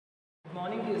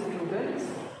morning dear students.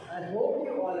 I hope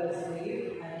you all are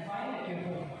safe and fine at your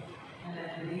home, and I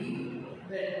believe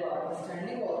that you are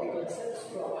understanding all the concepts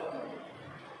properly.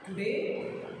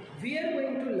 Today we are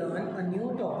going to learn a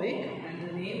new topic, and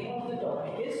the name of the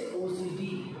topic is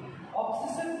OCD,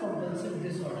 Obsessive Compulsive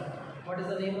Disorder. What is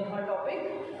the name of our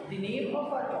topic? The name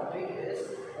of our topic is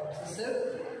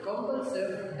Obsessive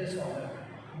Compulsive Disorder.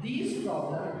 These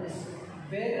problem is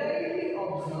variety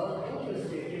observed in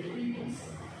frustrated people.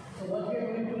 So what we are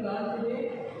going to learn today?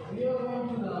 We are going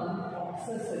to learn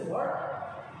obsessive what?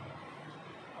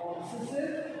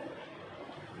 Obsessive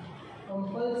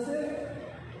compulsive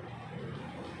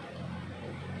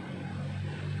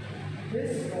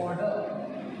disorder.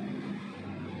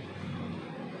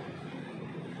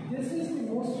 This is the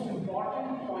most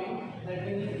important point that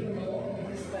we need to know at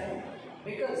this time,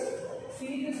 because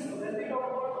see, this when we talk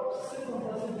about obsessive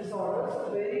compulsive disorders, a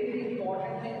very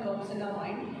important thing comes in our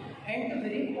mind, and the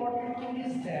very important thing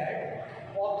is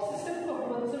that obsessive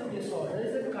compulsive disorder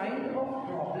is a kind of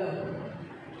problem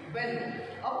when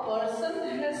a person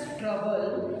has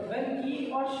trouble when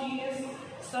he or she is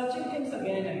searching things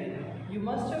again and again. You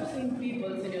must have seen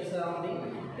people in your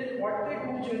surrounding that what they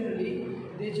do generally,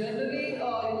 again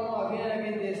and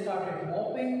again they started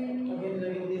mopping, again and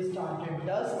again they started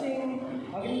dusting,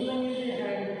 again and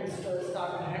again they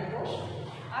started hand wash.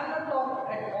 I am not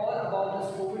talking at all about this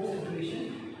COVID situation.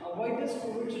 Avoid this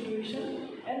COVID situation,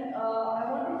 and I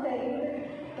want to tell you that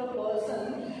the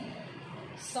person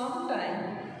sometime,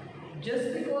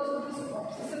 just because of this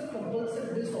obsessive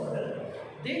compulsive disorder,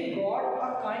 they got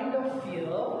a kind of fear,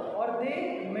 or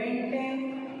they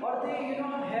maintain, or they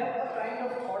have a kind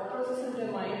of thought process in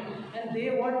their mind, and they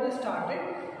started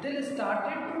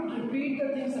to repeat the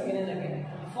things again and again.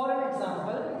 For an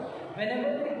example, whenever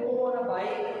they go on a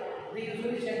bike, they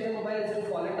usually check the mobile, is it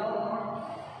fallen down or not.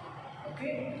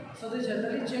 Okay, so they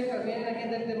generally check again and again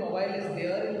that the mobile is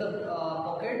there in the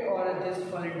pocket or it is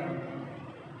falling down.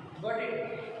 Got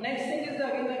it? Next thing is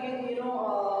again and again,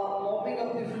 mopping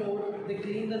up the floor. They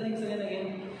clean the things again and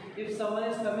again. If someone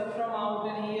is coming from out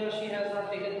and he or she has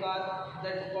not taken bath,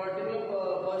 that particular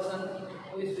person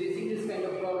who is facing this kind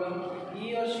of problem,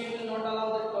 he or she will not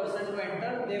allow that person to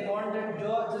enter. They want that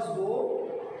just go,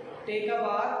 take a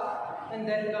bath, and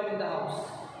then come in the house.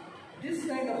 This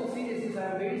kind of seriousness, I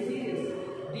am very serious.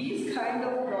 These kind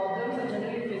of problems are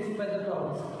generally faced by the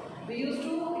problems. They used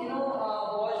to,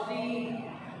 watch the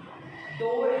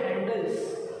door handles.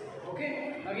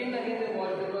 Okay, again and again they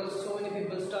watch, because so many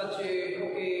people touch it.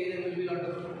 Okay, there will be a lot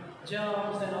of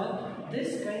germs and all.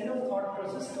 This kind of thought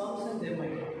process comes in their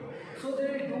mind. So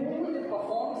they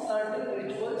perform certain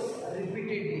rituals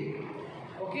repeatedly.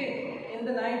 Okay, in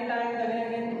the night time, they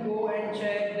again go and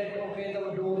check that okay,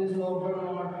 the door is locked or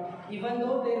not, even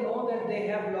though they know that they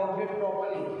have locked it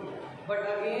properly. But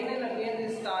again and again they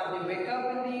wake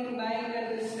up in the night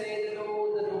and they say that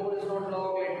oh, the door is not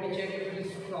locked, let me check if it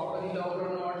is properly locked or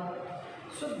not.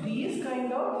 So these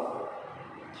kind of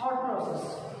thought process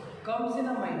comes in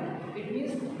a mind. It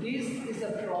means this is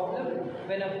a problem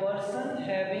when a person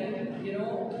having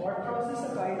thought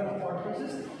process, a kind of thought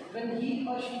process, when he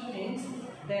or she thinks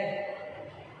that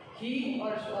he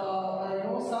or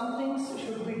some things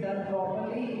should be done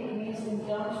properly. It means in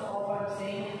terms of, I'm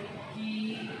saying,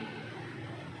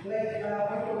 I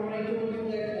told you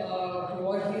that to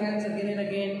wash the hands again and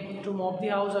again, to mop the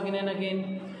house again and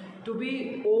again, to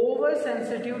be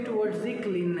oversensitive towards the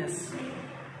cleanness.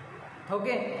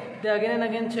 Okay, they again and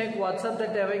again check WhatsApp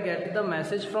that have I get the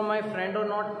message from my friend or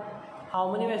not.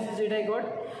 How many messages did I got?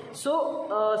 So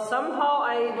somehow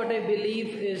what I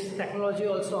believe is technology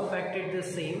also affected the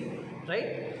same,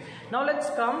 right? Now let's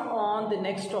come on the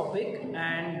next topic,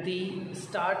 and the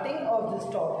starting of this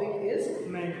topic is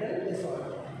mental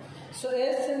disorder. So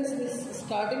since this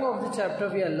starting of the chapter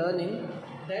we are learning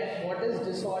that what is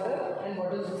disorder and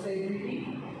what is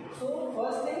disability. So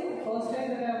first time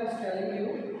that I was telling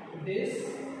you,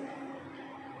 disability,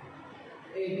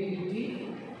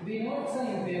 we know it's an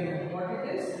impairment. What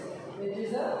it is? It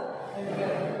is a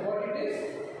impairment. What it is?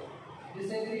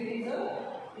 Disability is a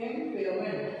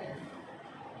impairment.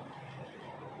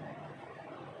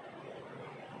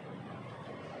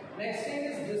 Next thing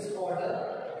is disorder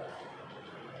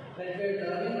that we are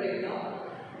learning right now.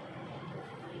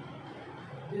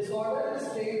 Disorder is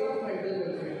state of mental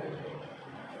welfare.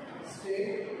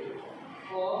 State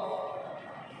of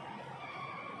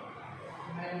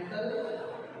mental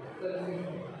welfare.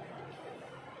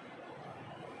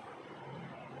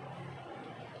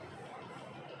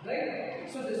 Right?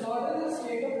 So disorder is a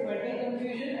state of mental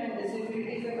confusion, and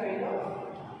disability is a kind of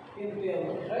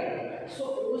impairment. Right? So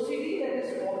OCD, that is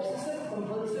obsessive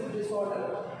compulsive disorder,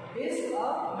 is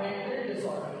a mental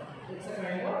disorder. It's a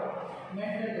kind of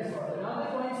mental disorder. Now the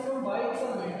point is why it's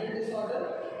a mental disorder?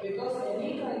 Because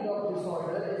any kind of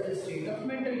disorder is a state of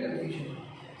mental confusion.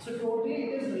 So totally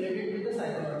it is related with the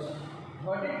psychology.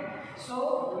 Got it?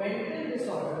 So mental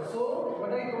disorder. So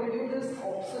what I told you is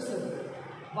obsessive.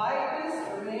 Why it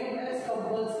is named as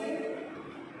compulsive?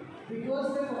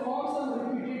 Because they perform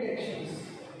some repeated actions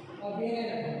again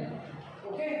and again.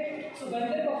 Okay? So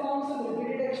when they perform some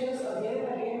repeated actions again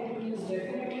and again, it is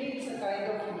definitely it's a kind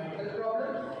of mental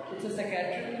problem. It's a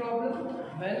psychiatric problem.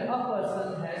 When a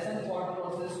person has some thought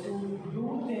process to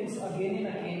do things again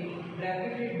and again,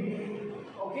 repeatedly.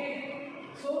 Okay?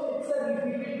 So it's a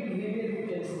repeated behavior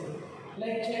we can say.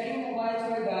 Like checking mobiles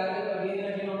while driving again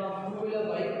and again on a two-wheeler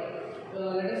bike.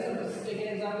 Let us take an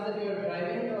example that we are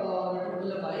driving on a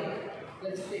two-wheeler bike.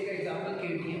 Let's take an example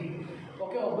KTM.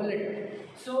 Okay, or bullet.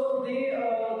 So the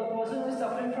person who is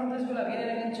suffering from this will again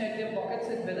and again check their pockets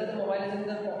whether the mobile is in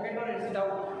their pocket or is it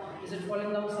out, is it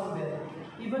falling down somewhere.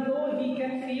 Even though he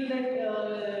can feel that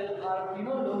our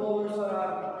lowers or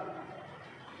our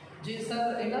jeans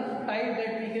are enough tight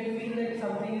that we can feel that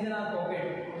something is in our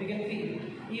pocket. We can feel.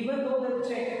 Even though they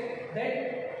check that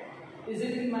is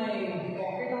it in my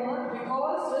pocket or not,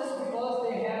 just because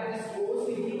they have this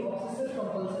OCD, obsessive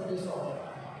compulsive disorder.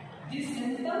 The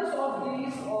symptoms of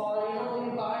these, or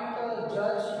you can't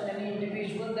judge any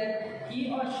individual that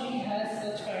he or she has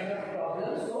such kind of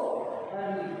problems so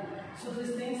early. So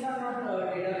these things are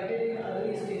not deducted in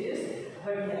early stages,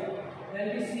 but yeah,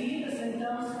 when we see the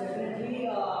symptoms, definitely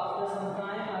after some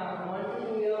time, after 1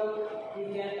 to 2 years, we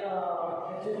can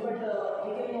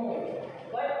we can know it.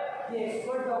 But the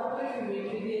expert doctor, if you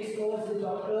meet with the experts, the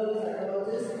doctor, the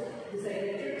psychologist, the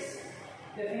psychiatrists,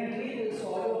 definitely they will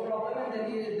solve your problem and then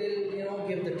they'll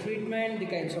give the treatment, the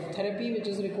kinds of therapy which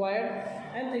is required,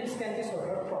 and things can be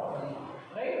sorted out properly,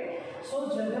 right? So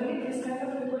generally this kind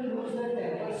of people lose their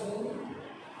temper soon.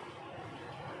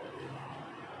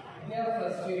 They are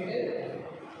frustrated,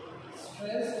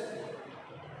 stressed,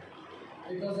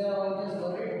 because they are always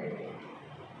worried,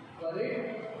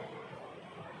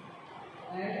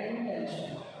 and in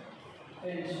tension.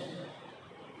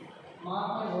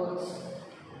 Mark my words.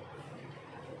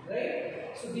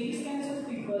 Right? So these kinds of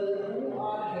people who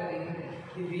are having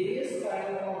the various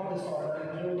kinds of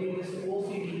disorder, including this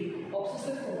OCD,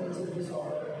 obsessive compulsive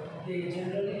disorder, they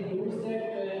generally lose their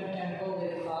temper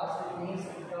very fast. It means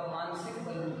मानसिक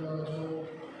जो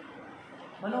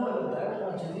मनोबल होता है वो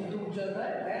बहुत जल्दी टूट जाता है,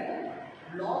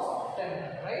 and loss of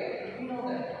temper, right? You know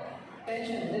that.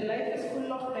 Tension. Their life is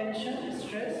full of tension,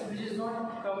 stress, which is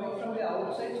not coming from the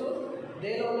outside source.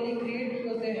 They'll only create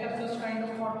because they have such kind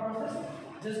of thought process.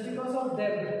 Just because of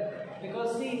them.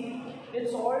 Because see,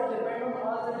 it's all depend on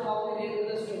us and how we deal with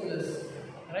the stimulus.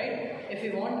 Right? If we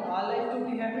want our life to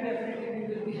be happy, definitely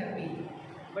we will be happy.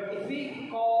 But if we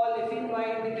call, if we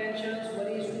invite the tensions,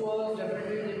 worries to us,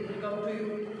 definitely it will come to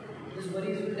you. These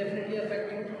worries will definitely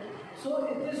affect you. So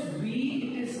it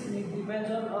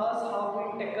depends on us how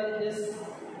we tackle this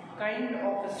kind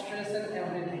of stress and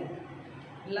everything.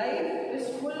 Life is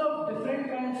full of different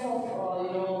kinds of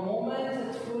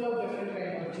moments. It's full of different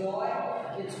kinds of joy.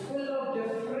 It's full of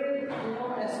different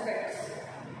aspects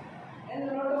and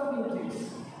a lot of new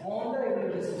things on the regular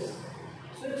basis.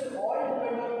 So it's all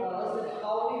dependent on us that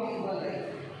how we live our life,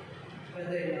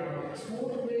 whether in a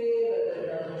smooth way, whether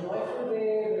in a joyful way,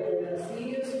 whether in a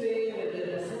serious way, whether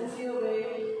in a sincere way,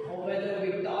 or whether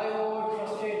we're tired,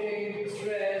 frustrated,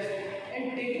 stressed,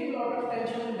 and taking a lot of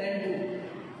tension and then do.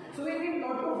 So we need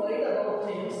not to worry about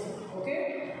things,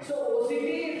 okay? So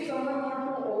OCD, if someone wants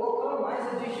to overcome, my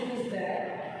suggestion is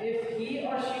that if he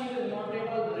or she will not get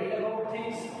all worried about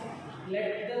things,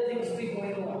 let the things be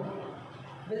going on.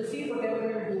 We'll see whatever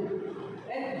we do.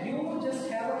 And you just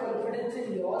have a confidence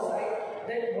in your side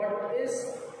that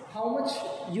how much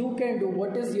you can do,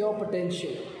 what is your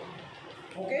potential.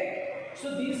 Okay?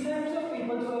 So these kinds of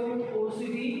people, so in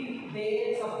OCD,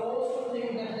 they supposed to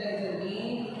think that there is a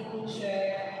need to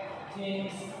check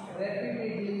things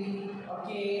repeatedly,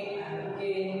 again and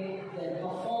again, then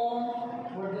perform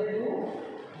what they do,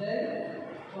 then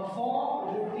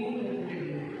perform routine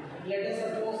repeatedly. Let us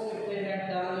suppose if they had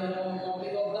done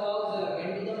mopping of the house, they'll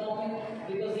again do the mopping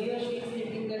because he or she is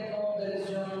thinking that no, there is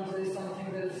germs, there is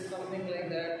something like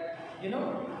that.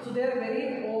 So they are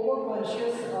very over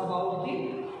conscious about the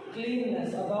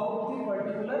cleanliness, about the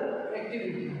particular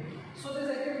activity. So this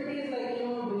activity is like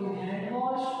doing hand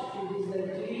wash, activities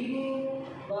like cleaning,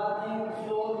 bathing,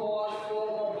 floor wash, floor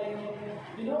mopping.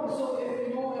 So if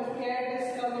cat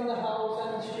is come in the house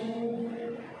and she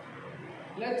moves.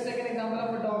 Let's take an example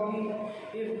of a doggy.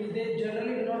 If they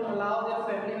generally do not allow their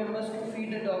family members to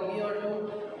feed a doggy or to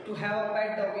to have a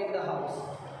pet dog in the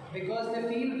house because they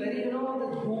feel very, the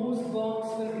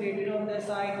goosebumps will created on their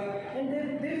side, and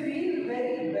they feel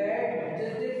very bad.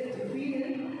 They feel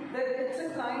that it's a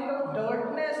kind of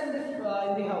dirtiness in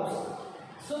the house.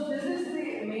 So this is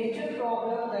the major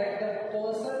problem that the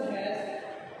person has,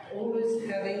 who is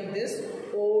having this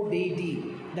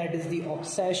ODD, that is the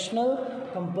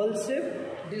obsessional compulsive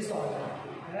disorder,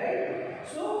 right?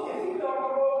 So if we talk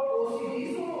about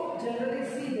OCD, so generally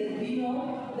see that we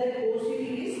know that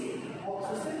OCD is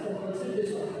obsessive compulsive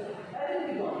disorder. I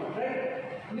think we got it,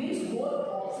 right? Means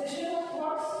both obsession of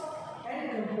thoughts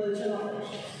and compulsion of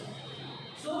actions.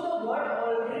 So the word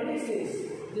already says,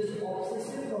 this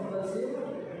obsessive compulsive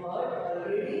word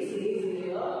already says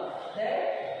here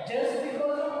that just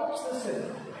because of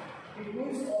obsessive, it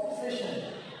means obsession.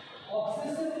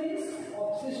 Obsessive means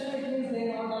obsession, it means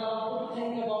they are not allowed to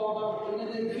think about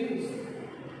they refuse.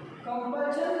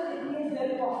 Compulsion, it means they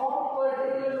perform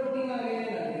particular routine again and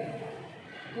again.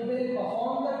 So they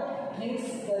perform the things,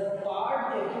 the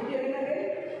part, the activity again and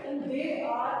again, and they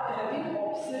are having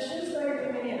obsessions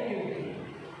like many activity.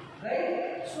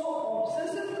 Right? So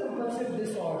obsessive compulsive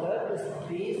disorder is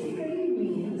basically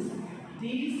means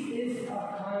this is a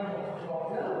kind of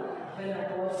problem when a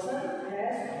person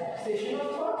has obsession of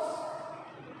thoughts,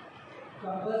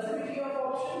 compulsivity of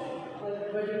action, or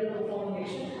particular performing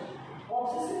action.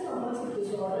 Obsessive compulsive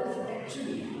disorder is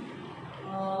actually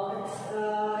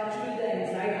the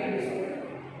anxiety disorder.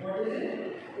 What is it?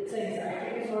 It's an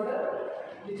anxiety disorder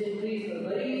which increases the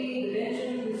worry, the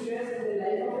tension, the stress in the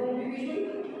life of an individual.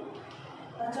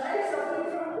 A child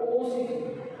suffering from OCD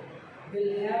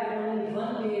will have only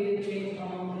one behavior change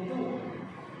among the two.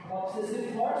 Obsessive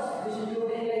thoughts, which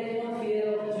include fear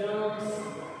of germs,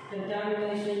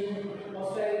 contamination,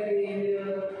 hostile behavior,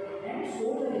 and so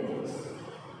many things.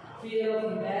 Fear of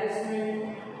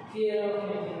embarrassment, fear of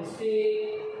making a mistake,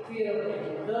 fear of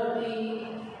getting dirty.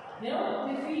 They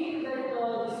feel that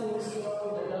this is the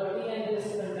dirty and this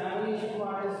contamination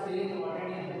part is very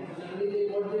important. Generally,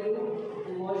 what they do,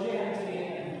 they wash their hands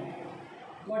again.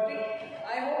 Got it?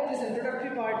 I hope this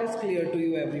introductory part is clear to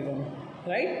you, everyone.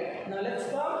 Right? Now let's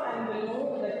come and we'll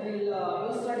know that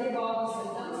we'll study about the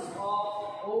symptoms of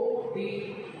OCD,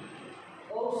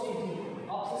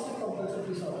 obsessive compulsive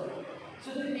disorder. So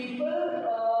the people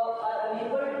are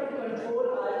unable to control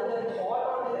either their thought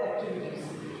or their activities.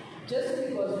 Just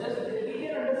because, we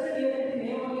can understand here the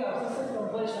name of the obsessive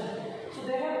compulsion. So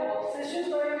they have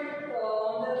obsession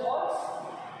on their thoughts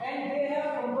and they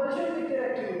have compulsion with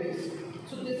their activities.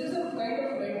 So this is a kind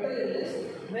of mental illness.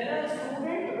 When a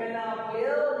student, when a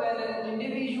player, when an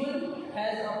individual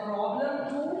has a problem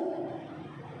to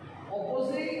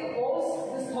oppose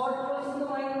this thought process in the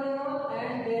mind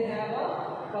and they have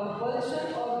a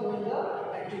compulsion of doing the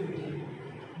activity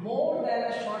more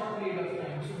than a short period of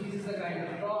time. So this is the kind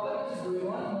of problem which is going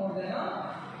on more than a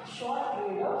short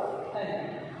period of time.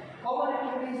 Common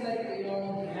activities like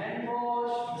hand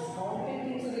wash, discounting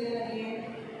things again and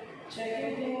again,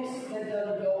 checking things that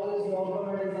the door is locked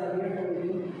or as earlier told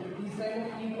you. These kind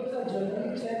of people are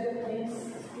generally check the things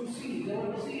to see. They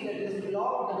want to see that is it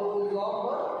locked, the door is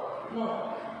locked or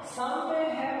not. Some may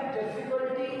have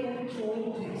difficulty in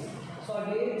throwing things. So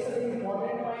again, it's an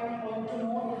important point to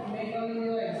note. It may come in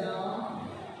your exam,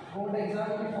 board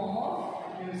exam in the form of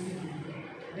MCQ.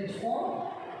 Which form?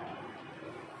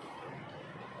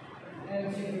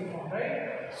 MCQ form,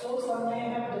 right? So some may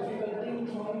have difficulty in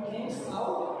throwing things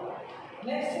out.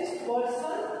 Next is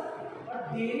person,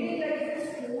 a daily life is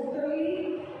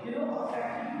totally,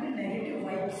 affected with the negative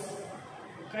vibes,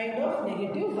 kind of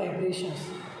negative vibrations.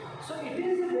 So it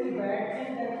is a very bad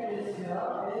thing that is here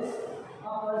is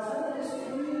a person is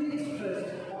fully stressed.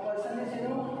 A person is,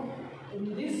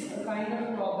 in this kind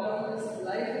of problem, his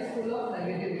life is full of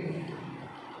negativity.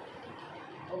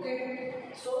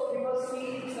 Okay, so you will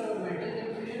see it's a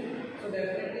mental confusion. So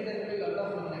definitely there will be a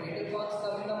lot of negative thoughts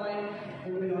come in the mind.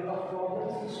 There will be a lot of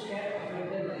problems which can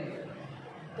affect their life.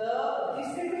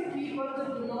 These kind of people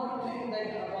do not think that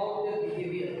about their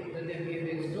behavior. That their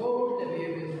behavior is good, their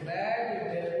behavior is bad, their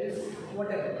behavior is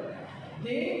whatever.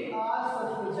 They are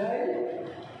so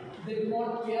fragile. They do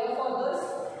not care for others.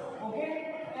 Okay.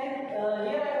 And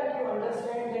here I have to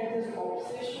understand that this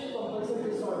obsession compulsive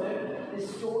disorder is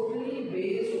totally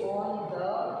based on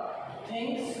the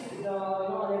things,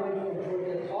 unable to control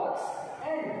their thoughts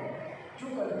and to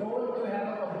have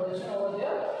a compulsion over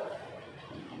their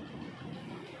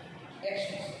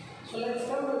actions. So let's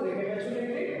come to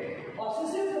recapitulating.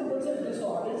 Obsessive compulsive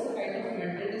disorder is a kind of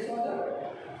mental disorder.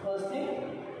 First thing,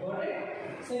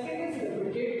 alright. Second is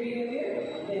repetitive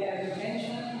behavior. They have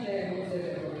attention, they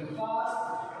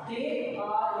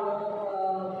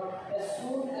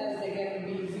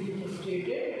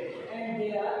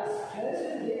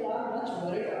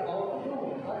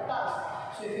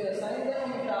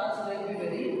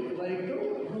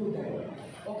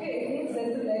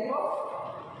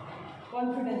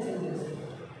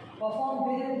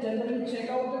They generally check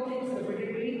out the things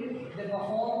repeatedly. They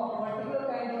perform a particular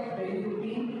kind of daily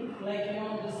routine, like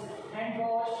this hand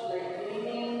wash, like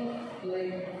cleaning,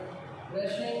 like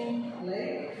brushing,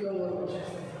 like your work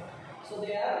processing. So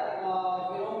they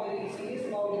are very serious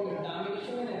about the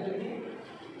contamination and everything.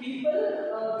 People,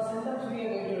 the symptoms we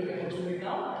are going to look at right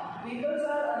now. People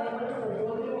are unable to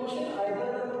control the emotion, either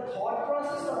the thought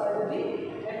process or either the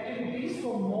activities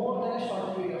for more than a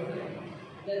short period of time.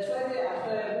 That's why they,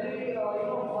 after every 1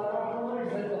 or 2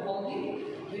 minutes, they perform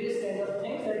the various kind of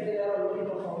things that they are already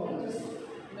performing just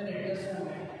minute, just 1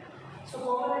 minute. So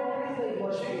common activities like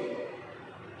washing,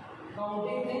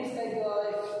 counting things like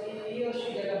if he or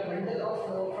she get a bundle of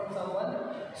note from someone,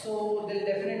 so they'll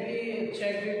definitely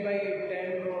check it by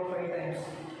 10 or 5 times.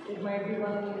 It might be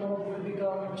one note will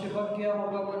become chipak kiya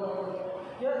hoga one note.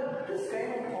 Yeah, this kind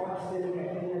of thoughts they will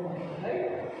get in their mind,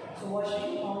 right? So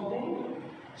washing, counting,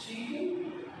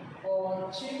 cheating, or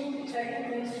checking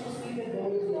things to see the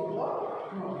door is locked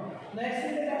or no. Next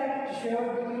thing that I have to share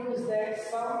with you is that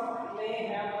some may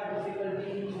have a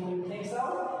difficulty in throwing things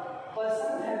out.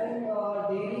 Person having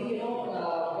daily,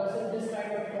 person this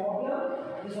kind of problem,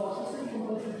 this obsessive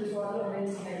compulsive disorder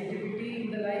means negativity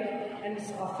in the life and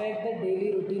affect the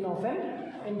daily routine of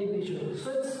an individual.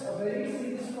 So it's a very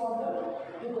serious problem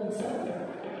to consider.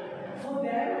 For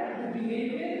them, the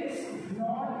behavior is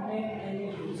not make any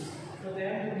use. For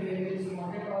them, the behavior is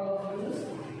not at all of use,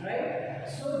 right?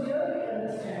 So here we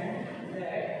understand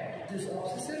that this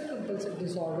obsessive compulsive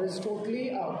disorder is totally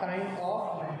a kind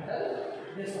of mental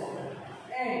disorder.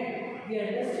 And we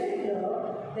understand here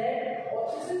that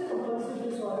obsessive compulsive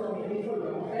disorder may be for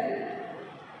long time,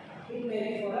 it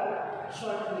may be for a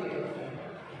short period of time.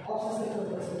 Obsessive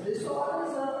compulsive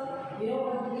disorders are,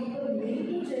 when people need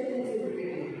to check things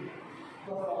repeatedly,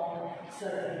 perform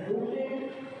certain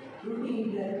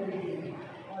routine activity,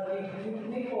 or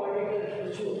we call it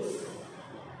rituals.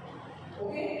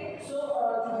 Okay, so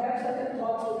to have certain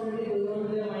thoughts already going on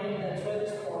in their mind, that's why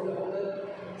it's called about the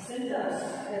symptoms.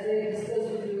 As I discussed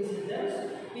with you, symptoms,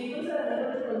 people are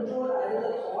unable to control either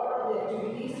the thought or the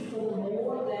activities for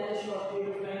more than a short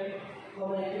period of time.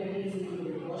 Common activities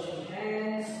include washing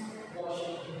hands,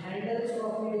 washing handles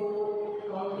of the door,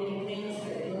 counting things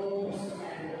like notes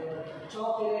and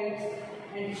chocolates,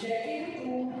 and checking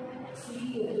to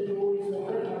see if the door is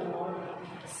open or not.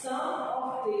 Some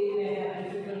of them may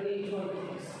have difficulty in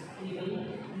things. Even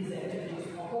these activities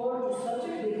occur to such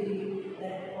a degree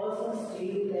that person's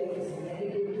daily life is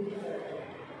negatively affected.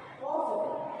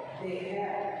 Often, they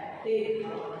take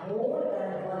more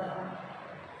than 1 hour.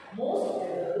 Most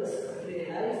adults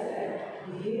realize that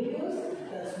behaviors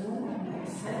does not make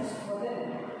sense for them.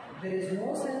 There is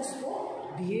no sense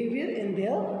for behavior in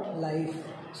their life.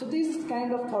 So this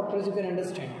kind of thought process you can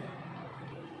understand.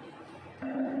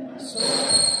 So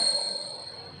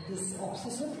this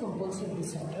obsessive compulsive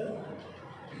disorder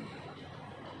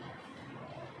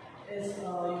is the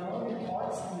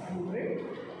thoughts included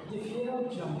the fear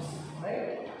of jumps,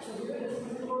 right? So we were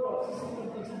discussing about obsessive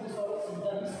compulsive disorder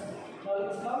symptoms. Now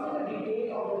let's come into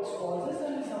detail of its causes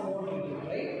and some more detail,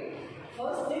 right?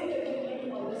 First thing that you need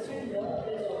to understand here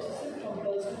is obsessive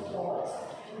compulsive thoughts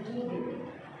included.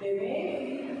 They may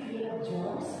feel the fear of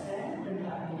germs and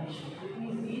contamination. It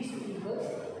means these people,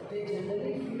 they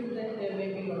generally feel that there may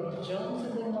be a lot of germs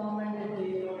in the environment if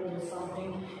they do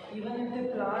something. Even if they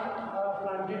planted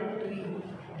a tree,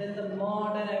 then the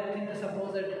mud and everything, they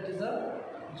suppose that it is a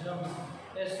germs.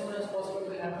 As soon as possible,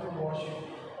 they have to wash it.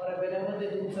 Or whenever they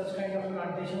do such kind of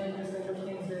plantation and this kind of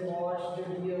things, they wash, they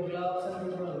wear gloves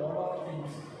and they do a lot of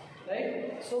things,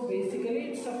 right? So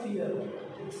basically, it's a fear.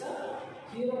 It's a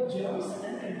fear of germs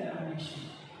and contamination.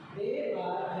 They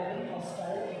are having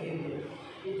hostile behavior.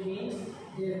 It means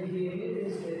their behavior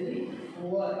is very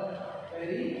poor,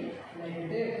 very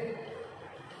negative.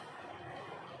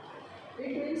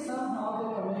 It means somehow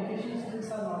their communication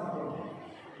skills are not good.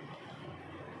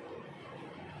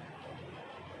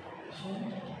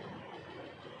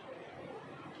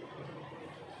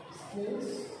 Skills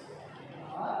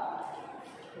are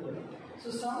poor. So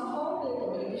somehow their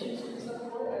communication skills are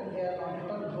poor and they are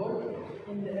not at all good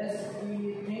in the as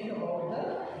we think about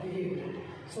the behavior.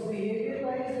 So behavior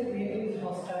wise, the behavior is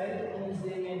hostile, means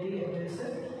they may be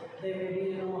aggressive, they may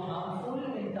be harmful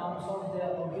in terms of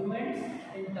their arguments,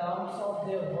 in terms of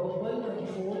their verbal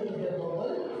control, their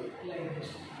verbal language.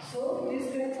 So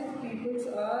these kinds of peoples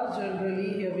are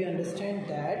generally, here we understand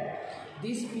that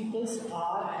these peoples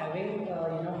are having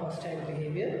hostile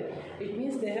behavior. It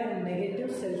means they have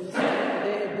negative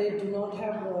self-esteem. They do not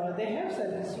have they have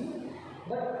self-esteem,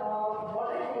 but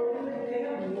what I told you is they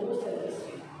have no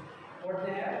self-esteem. What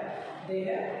they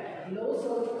have low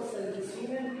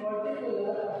self-esteem and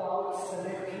particular about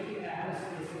symmetry and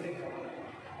specific order.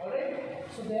 Alright,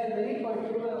 so they are very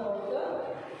particular about the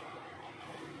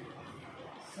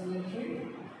symmetry,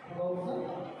 about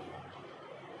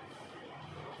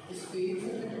the space.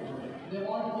 They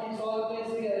want things always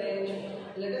be arranged.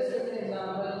 Let us take an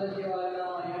example that you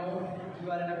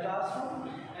are in a classroom,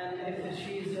 and if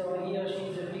he or she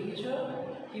is a teacher,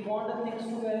 he wants the things to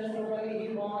be arranged properly. He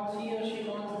or she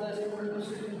wants the student to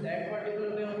sit in that particular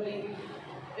way only.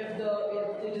 If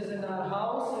it is in our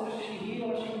house, if he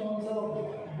or she wants a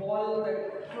ball, that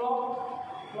clock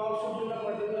should be in a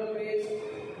particular place,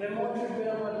 remote should be in a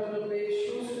particular place,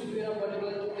 shoes should be in a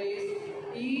particular place.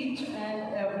 Each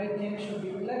and everything should be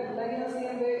like in the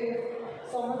same way.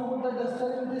 If someone put the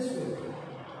duster in this way,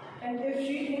 and if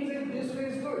she thinks that this way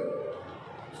is good,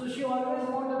 so she always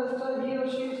wants the duster. He or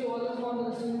she always wants the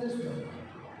duster in this way,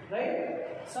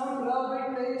 right? Some rub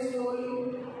it very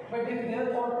slowly, but if their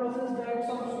thought process that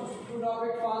some to rub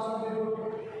it fast would be good,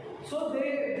 so they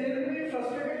will be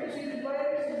frustrated to see that why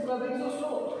it's rubbing so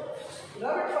slow.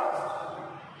 Rub it fast.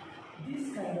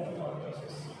 This kind of thought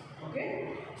process.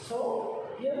 Okay, so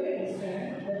here we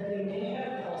understand that they may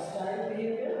have hostile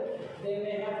behavior, they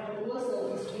may have poor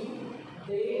self-esteem,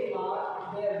 they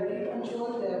are very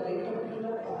punctual, they are very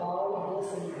particular about the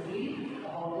symmetry,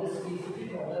 about the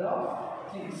specific order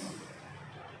of things.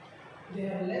 They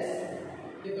have less,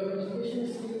 the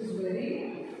communication skill is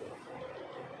very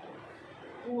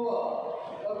poor.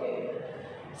 Okay,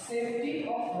 safety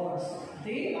of ones.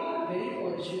 They are very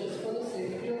conscious for the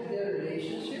safety of their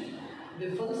relationship,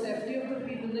 for the safety of the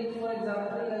people. Like for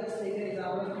example, let's take an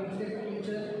example.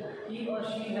 Teacher, he or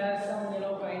she has some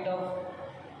kind of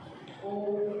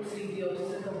OCD,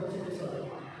 obsessive compulsive disorder,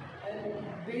 and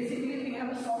basically we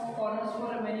have soft corners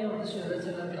for many of the children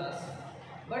in our class.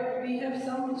 But we have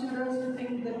some children who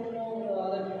think that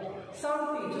that some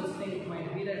teachers think it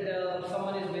might be that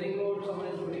someone is very good, someone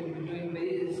is doing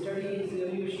very studies,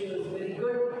 usually is very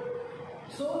good.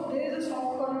 So there is a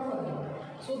soft corner for them.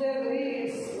 So they are very,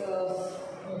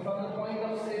 from the point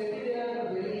of safety, they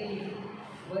are very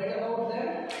worried about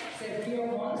their safety of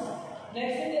ones.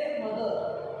 Next thing, their mother.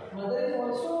 Mother is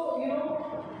also,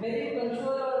 very punctual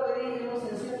or very,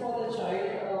 sensitive for the child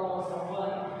or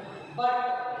someone, but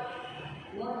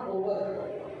not over.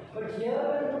 But here,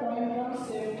 when the point comes,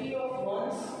 safety of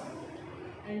ones,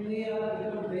 and they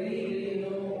are very,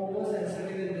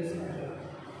 oversensitive in this matter.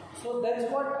 So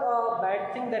that's what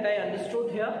bad thing that I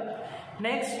understood here.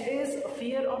 Next is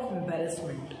fear of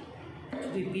embarrassment.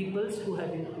 The peoples who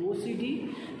having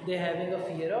OCD, they having a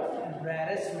fear of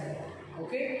embarrassment.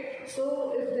 Okay,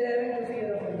 so if they are having a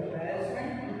fear of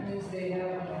embarrassment, it means they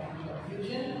have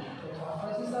confusion, their thought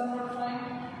processes are not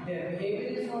fine, their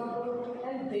behavior is not good,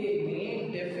 and they may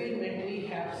definitely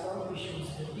have some issues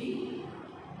with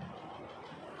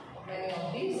many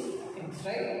of these things,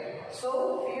 right?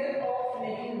 So fear of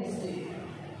making mistakes.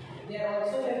 They are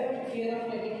also having fear of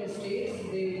making mistakes.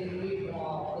 They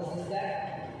will possess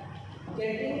that.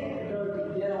 Getting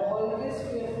dirty. They are always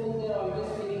fearful. They are always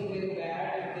feeling very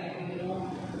bad. They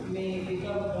may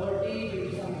become dirty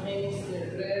with some things, their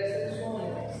dress and so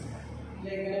many things.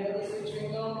 Like whenever they sit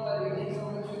chewing gum, while eating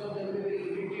some chewing gum, they will be very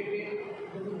irritated.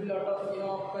 There will be a lot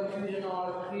of confusion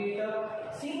or create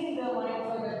a scene in their mind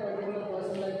for that particular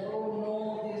person. Like, oh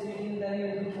no, this eating, then he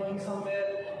will be going somewhere,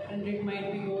 and it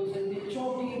might be goes in the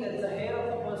choti, that's the hair of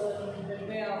the person that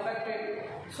may affect it.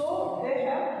 So they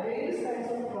have various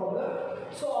kinds of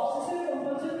problems. So obsessive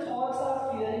compulsive thoughts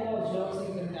are fearing of germs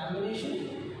and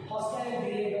contamination, hostile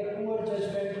behavior, poor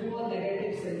judgment, poor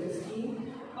negative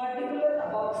self-esteem, particular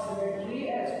about symmetry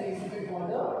and specific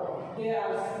order. They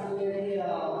are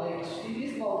very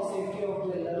serious about safety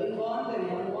of their loving one, their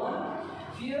young one.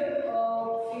 Fear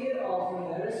of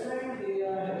embarrassment. They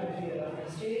are having fear of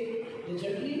mistake. They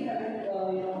generally having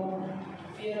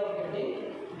fear of getting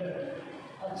dirty.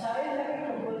 A child having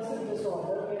compulsive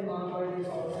disorder in non-body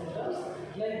disorder symptoms,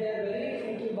 like they are very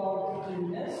thinking about the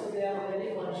cleanliness, so they are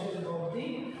very conscious about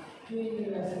the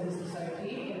cleanliness in the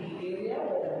society, in the area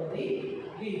wherever they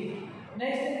live.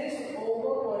 Next thing is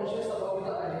over-conscious about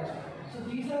the arrangement. So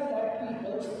these are that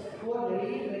people who are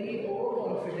really very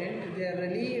overconfident, they are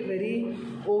really very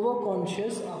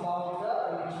over-conscious about the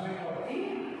arrangement of the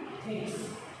things.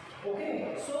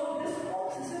 Okay, so this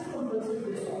obsessive compulsive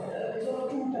disorder is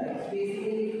of two types.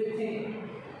 Basically, if we think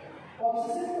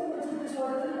obsessive compulsive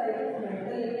disorder is a type of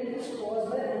mental illness which is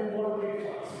caused by unwanted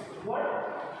thoughts. What?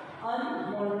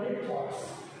 Unwanted thoughts.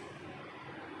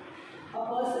 A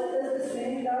person does the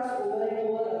same task over and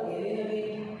over again and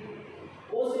again.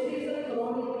 OCD is a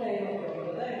chronic kind of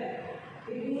problem.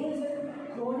 It means that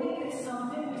chronic is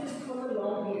something which is for a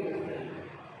long period of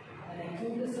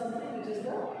acute is something which is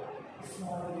the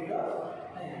small period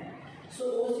of time. So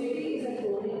OCD is a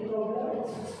chronic problem.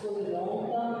 It's for the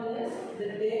long-term illness that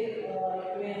it may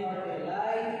hurt your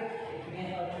life, it may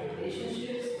hurt your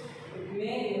relationships, it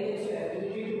may limit your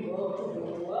ability to work, to go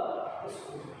to a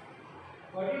school.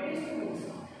 What it is to means.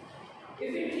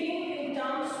 If you think in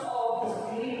terms of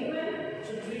treatment,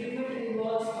 so treatment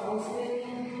involves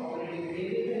counseling, cognitive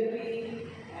behavior therapy,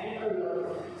 and a lot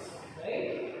of things,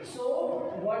 right? So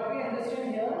what we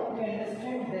understand here, we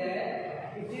understand that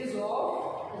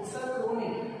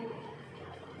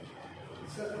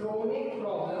it's a chronic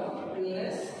problem,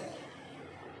 illness,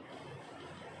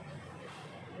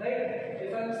 right?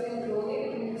 If I am saying chronic,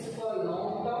 it means for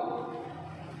long-term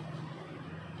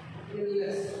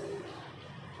illness.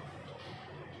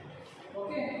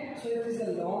 Okay, so if it's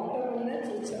a long-term illness,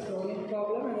 it's a chronic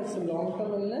problem and it's a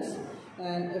long-term illness.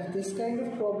 And if this kind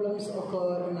of problems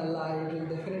occur in a life, then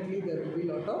definitely there will be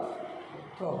a lot of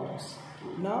problems.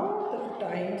 Now the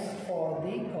times for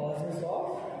the causes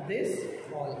of this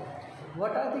problem.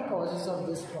 What are the causes of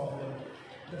this problem?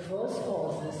 The first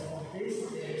causes of this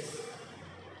is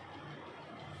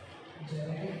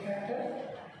genetic factor,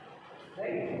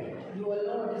 right? You all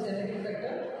know what is genetic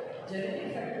factor?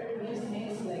 Genetic factor means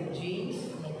things like genes,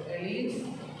 like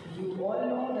alleles. You all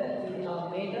know that we are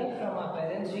made up from our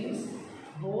parents' genes.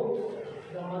 Both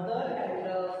the mother and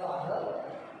the father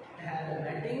have a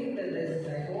mating, then there is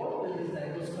zygote, then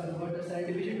there is zygote converter cell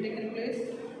division taken place,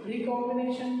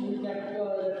 recombination,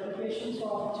 replications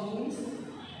of genes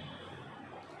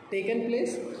taken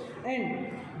place, and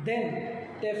then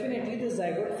definitely the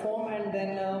zygote form, and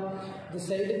then the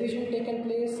cell division taken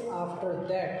place. After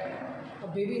that, a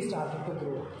baby started to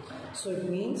grow. So it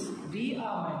means we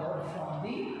are made up from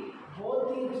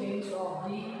both the genes of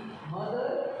the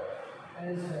mother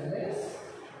as well as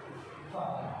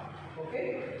father. Okay,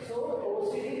 so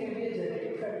OCD may be a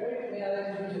genetic factor, it may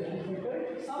arise due to genetic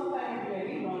factor, sometimes it may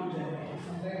be non-genetic,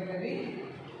 sometimes it may be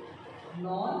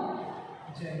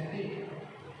non-genetic.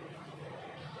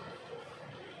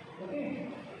 Okay,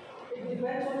 it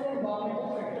depends on the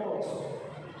environmental factor also.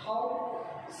 How?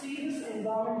 See this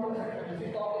environmental factor, if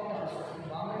we talk in terms of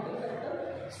environmental factor,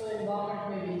 so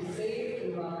environment may be safe,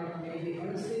 environment may be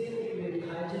unsafe, it may be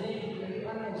hygienic, it may be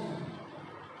unhygienic.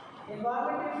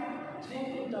 Environment, if you think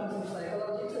in terms of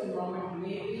psychology, so environment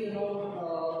may be,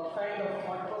 kind of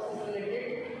thought process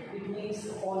related. It means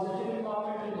positive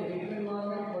environment and negative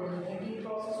environment, what is the thinking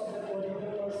process of the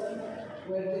particular person,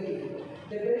 where they live.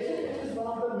 Depression is one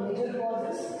of the major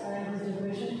causes, and this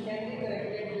depression can be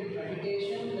corrected with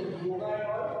meditation, with yoga and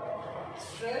all.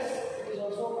 Stress is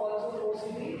also a cause of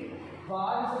OCD.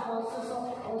 VAR is the cause of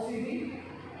OCD.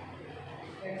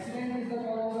 Accident is the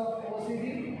cause of OCD.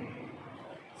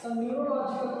 Some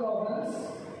neurological problems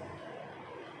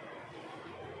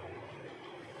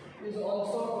is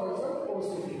also a cause of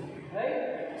OCD,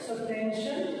 right? So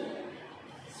tension,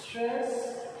 stress,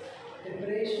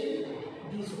 depression,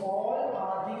 these all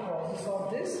are the causes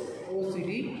of this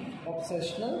OCD,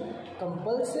 obsessional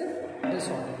compulsive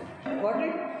disorder. Got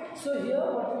it? So here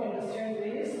what we understand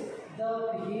is the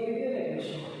behavior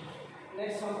aggression.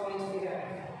 Next one points we have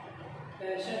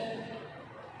passion.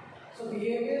 So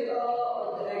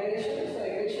behavioral aggression. So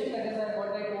aggression, that is what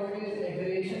I told you is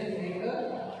aggression is anger.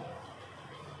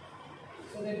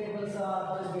 So the people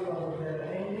are just because of their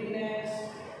angriness,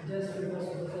 just because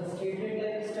of the frustrated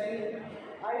lifestyle.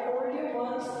 I told you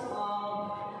once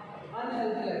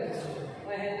unhealthy lifestyle.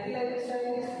 A healthy lifestyle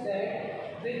is that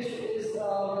which is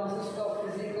consists of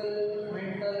physical,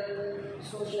 mental,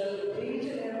 social, each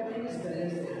and everything is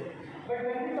balanced there. But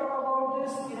when we talk about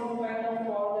this, kind of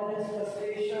problem, that is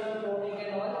frustration, chronic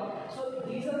and all. So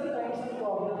these are the kinds of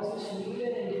problems which lead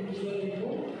an individual into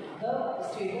the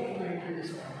state of mental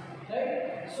disorder.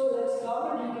 Right? So let's come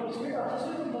and recapitulate.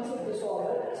 Obsessive compulsive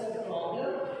disorder, it's a problem.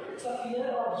 It's a fear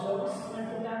of germs and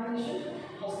contamination,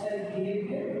 hostile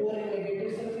behavior, poor and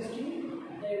negative self-esteem.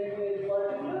 They will be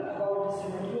particular about the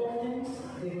symmetry of things.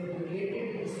 They will be related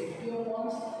to the safety of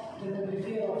ones. There will be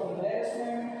fear of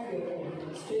embarrassment, fear of making a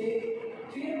mistake,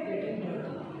 fear of getting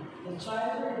dirty. The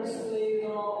child will display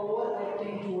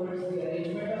overacting towards the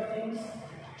arrangement of things,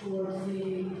 towards the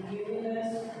cleanliness.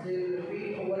 They will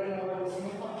repeat over and over the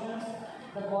same functions.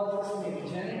 The causes may be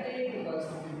genetic, the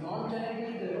causes may be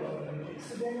non-genetic, the causes may be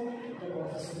accident, the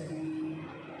causes may be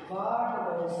VAR, the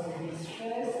causes may be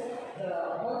stress. The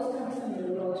causes may be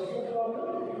neurological problem,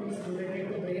 it means related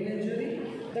to brain injury.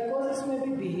 The causes may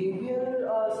be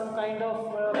behavioral, some kind of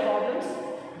problems.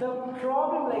 The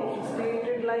problem like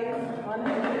frustrated life,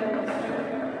 unhealthy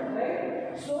lifestyle,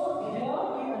 right? So here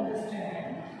we understand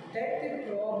that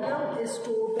the problem is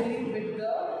totally with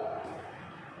the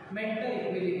mental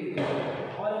equilibrium.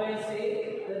 Always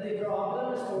say that the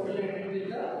problem is correlated with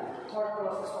the thought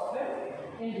process of an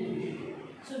individual.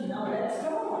 So now let's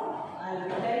come on. I'll be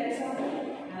telling something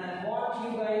and I want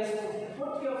you guys to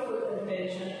put your full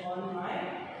attention on my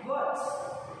words.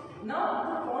 Now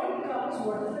the point comes,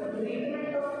 what is the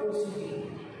treatment of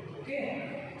OCD?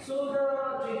 Okay, so the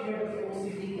treatment of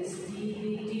OCD is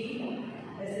DBT,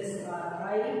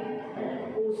 SSRI,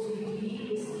 and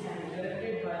OCD is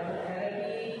corrected by the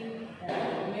therapy,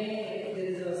 and if there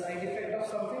is a side effect of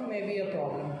something, may be a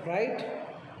problem, right?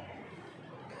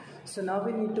 So now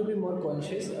we need to be more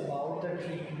conscious about the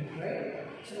treatment, right?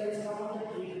 So let's come on the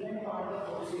treatment part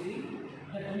of OCD.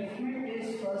 The treatment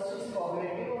is first is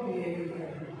cognitive or behavioral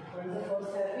therapy. What is the first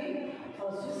therapy?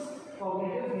 First is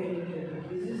cognitive behavioral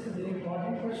therapy. This is a very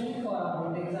important question for our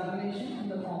board examination in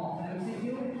the form of MCQ,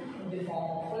 in the form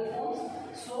of full forms.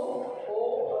 So,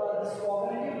 this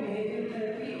cognitive behavioral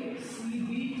therapy,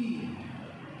 CBT.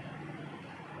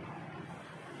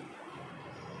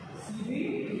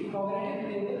 CBT, cognitive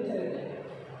behavioral therapy.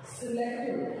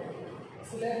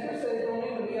 Selective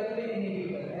serotonin reuptake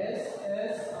inhibitor,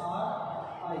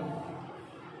 SSRI.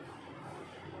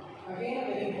 Again a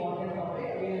very important topic,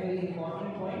 again a very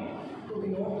important point to be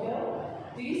noted here.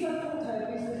 These are the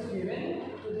therapies that is given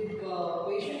to the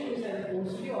patient who is an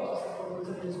OCD, obsessive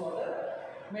compulsive disorder.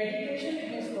 Meditation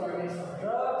against coordinates of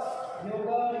drugs,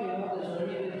 yoga, the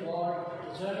journey with God,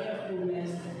 the journey of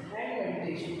coolness, and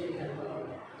meditation will help a lot.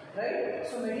 Right?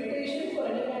 So meditation for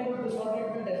any kind of disorder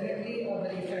will definitely a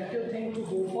very effective thing to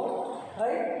go for.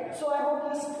 Right? So I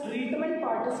hope this treatment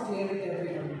part is clear with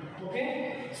everyone.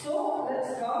 Okay? So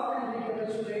let's come and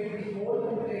recapitulate the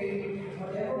whole today.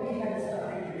 Whatever we have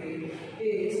started today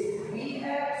is we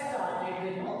have started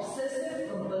with obsessive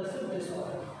compulsive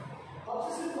disorder.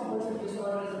 Obsessive compulsive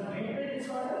disorder is a mental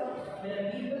disorder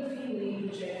where people feel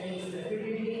need to check things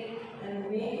repeatedly and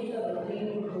make the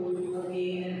routine go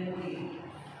again and again.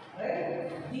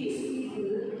 Right? These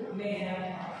people may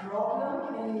have a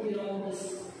problem in this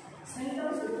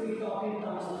symptoms. If we talk in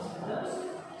terms of symptoms,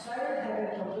 child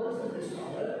having compulsive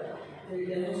disorder will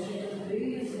demonstrate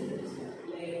various symptoms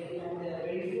like they are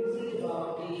very fussy about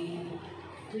the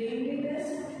cleanliness,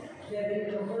 they are very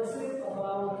compulsive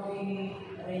about the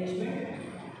arrangement,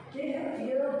 they have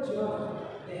fear of germ,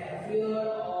 they have fear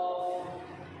of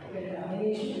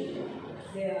contamination,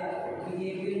 they are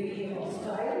behaviorally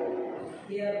hostile.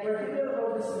 They are particular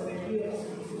about the symmetry of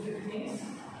specific things.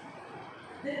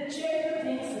 They check the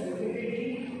things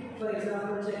repeatedly. For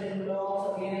example, checking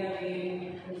locks again and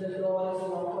again, if the door is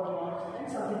locked or not, and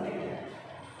something like that.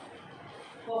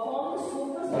 Perform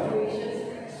super situation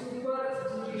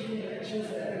actions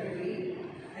rapidly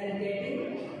and getting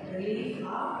relief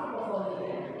after performing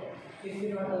them. If you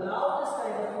not allow this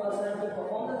kind of person to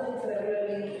perform the things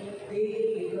regularly, they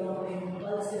become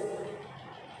impulsive.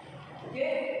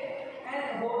 Okay?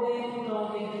 And avoiding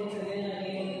counting things again and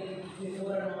again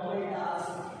before a normal task,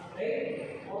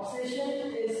 right? Obsession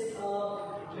is a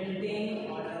maintaining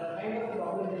order kind of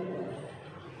problem in life.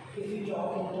 If you talk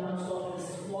in terms of the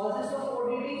causes of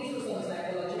ODD, so some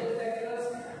psychological factors,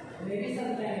 maybe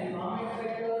sometimes environment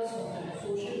factors, sometimes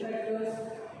social factors,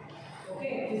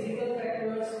 okay, physical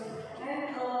factors,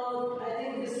 and I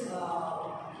think this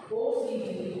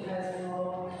OCD has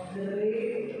the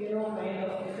great kind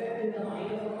of effect in the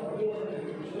mind of a body of an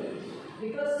individual,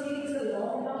 because see, it's a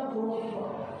long-term chronic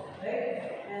problem, right?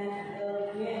 And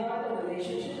may have a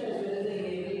relationship as well as the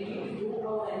ability to do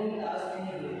out any task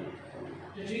anywhere.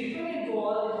 The treatment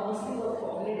involves the counseling of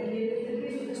cognitive behavioral therapy.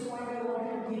 So this point I want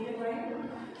you to keep in mind.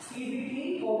 CBT,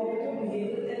 cognitive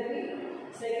behavioral therapy.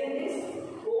 Second is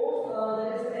that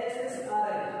is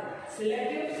SSRI,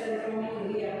 selective serotonin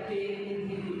reuptake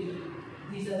inhibitor.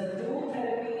 These are the two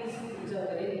therapies which are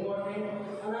very important.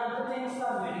 Another things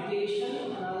are meditation.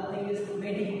 Another thing is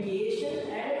medication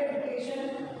and meditation,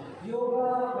 yoga,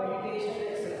 meditation,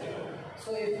 etc. So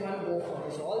if one go for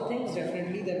this all things,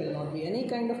 definitely there will not be any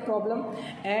kind of problem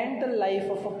and the life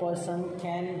of a person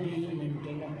can be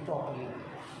maintained properly.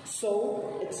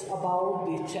 So it's about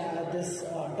this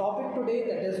topic today,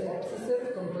 that is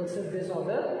obsessive compulsive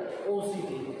disorder,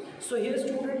 OCD. So here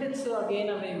student, it's again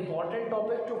a very important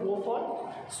topic to go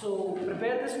for. So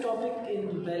prepare this topic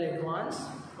in well advance,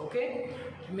 okay?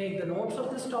 Make the notes of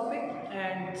this topic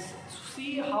and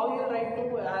see how you write to,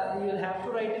 you'll have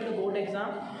to write in the board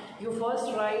exam. You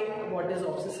first write what is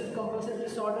obsessive compulsive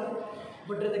disorder,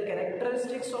 what are the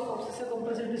characteristics of obsessive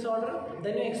compulsive disorder,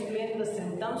 then you explain the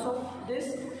symptoms of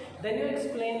this, then you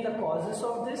explain the causes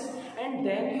of this, and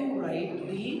then you write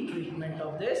the treatment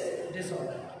of this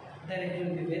disorder. Then it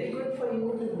will be very good for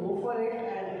you to go for it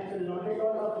and it will not at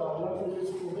all a problem for the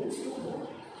students to go.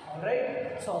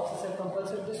 Alright, so obsessive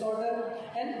compulsive disorder,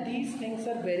 and these things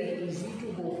are very easy to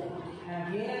go for.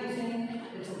 And again I am saying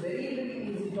it's a very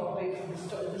easy topic.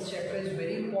 This chapter is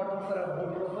very important for our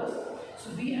board purpose.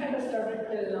 So we had studied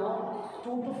till now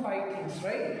 2 to 5 things,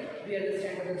 right? We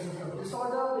understand the concept of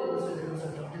disorder, we understand the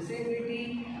concept of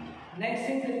disability. Next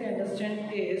thing that we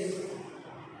understand is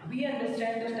we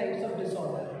understand the types of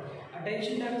disorder.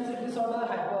 Attention deficit disorder,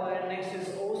 next is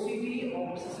OCD,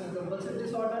 obsessive compulsive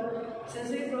disorder,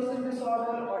 sensory processing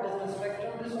disorder, autism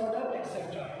spectrum disorder,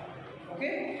 etc.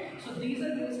 Okay, so these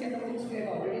are these kind of things we have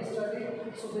already studied.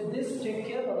 So with this, take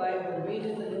care. Bye bye. We'll meet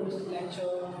in the next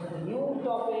lecture with a new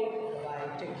topic.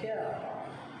 Bye. Take care.